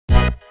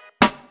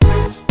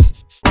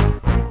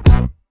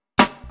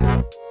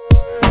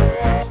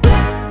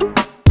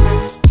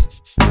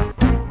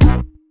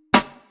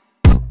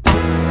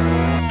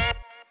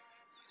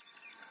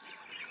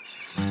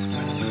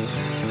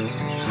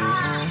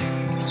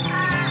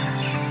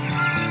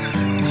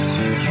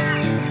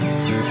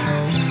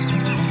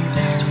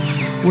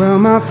Well,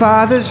 my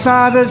father's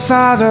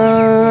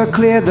father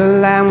cleared the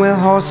land with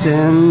horse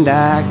and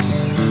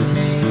axe,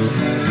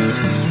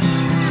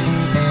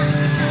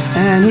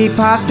 and he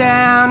passed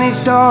down his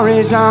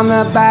stories on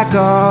the back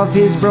of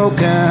his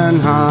broken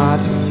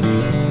heart.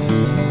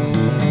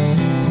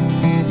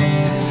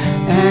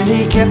 And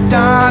he kept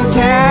on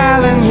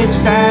telling his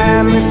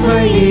family for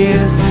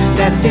years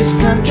that this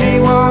country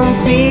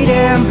won't beat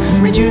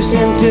him, reduce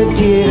him to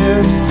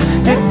tears.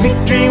 That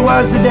victory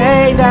was the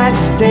day that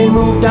they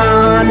moved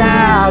on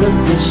out of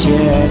the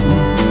shed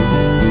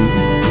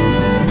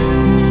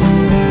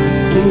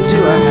into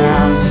a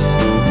house.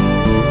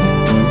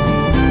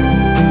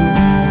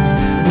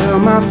 Well,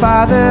 my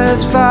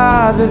father's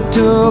father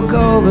took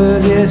over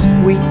this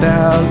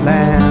Wheatbelt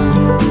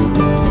land,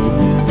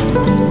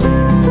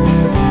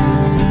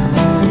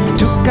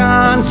 took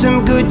on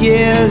some good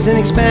years and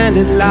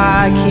expanded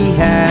like he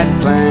had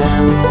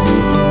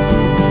planned.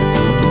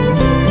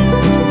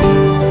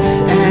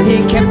 And he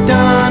kept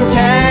on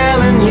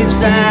telling his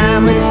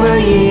family for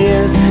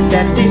years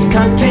that this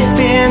country's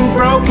been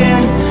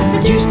broken,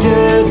 reduced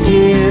to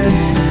tears.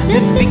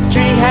 That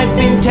victory had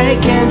been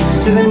taken,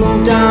 so they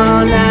moved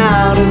on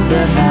out of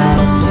the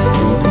house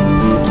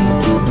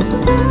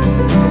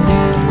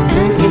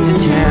and into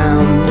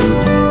town.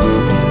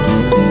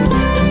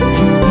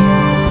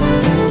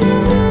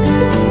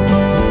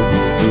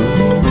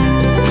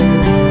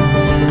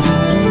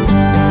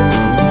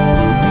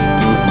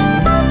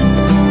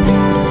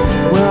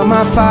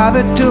 My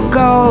father took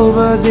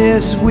over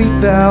this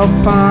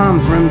Wheatbelt farm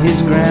from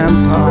his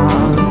grandpa,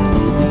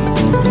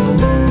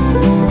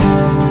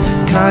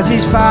 'cause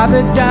his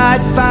father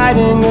died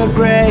fighting a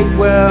great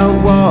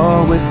world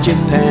war with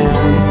Japan.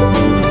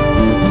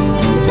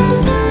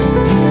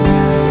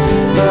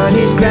 But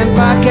his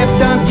grandpa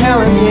kept on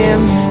telling him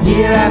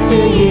year after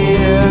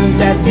year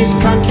that this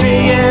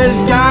country is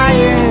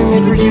dying.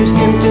 It reduced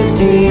him to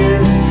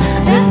tears.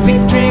 That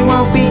victory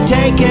won't be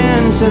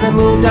taken, so they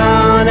moved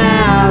on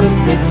out of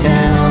the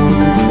town.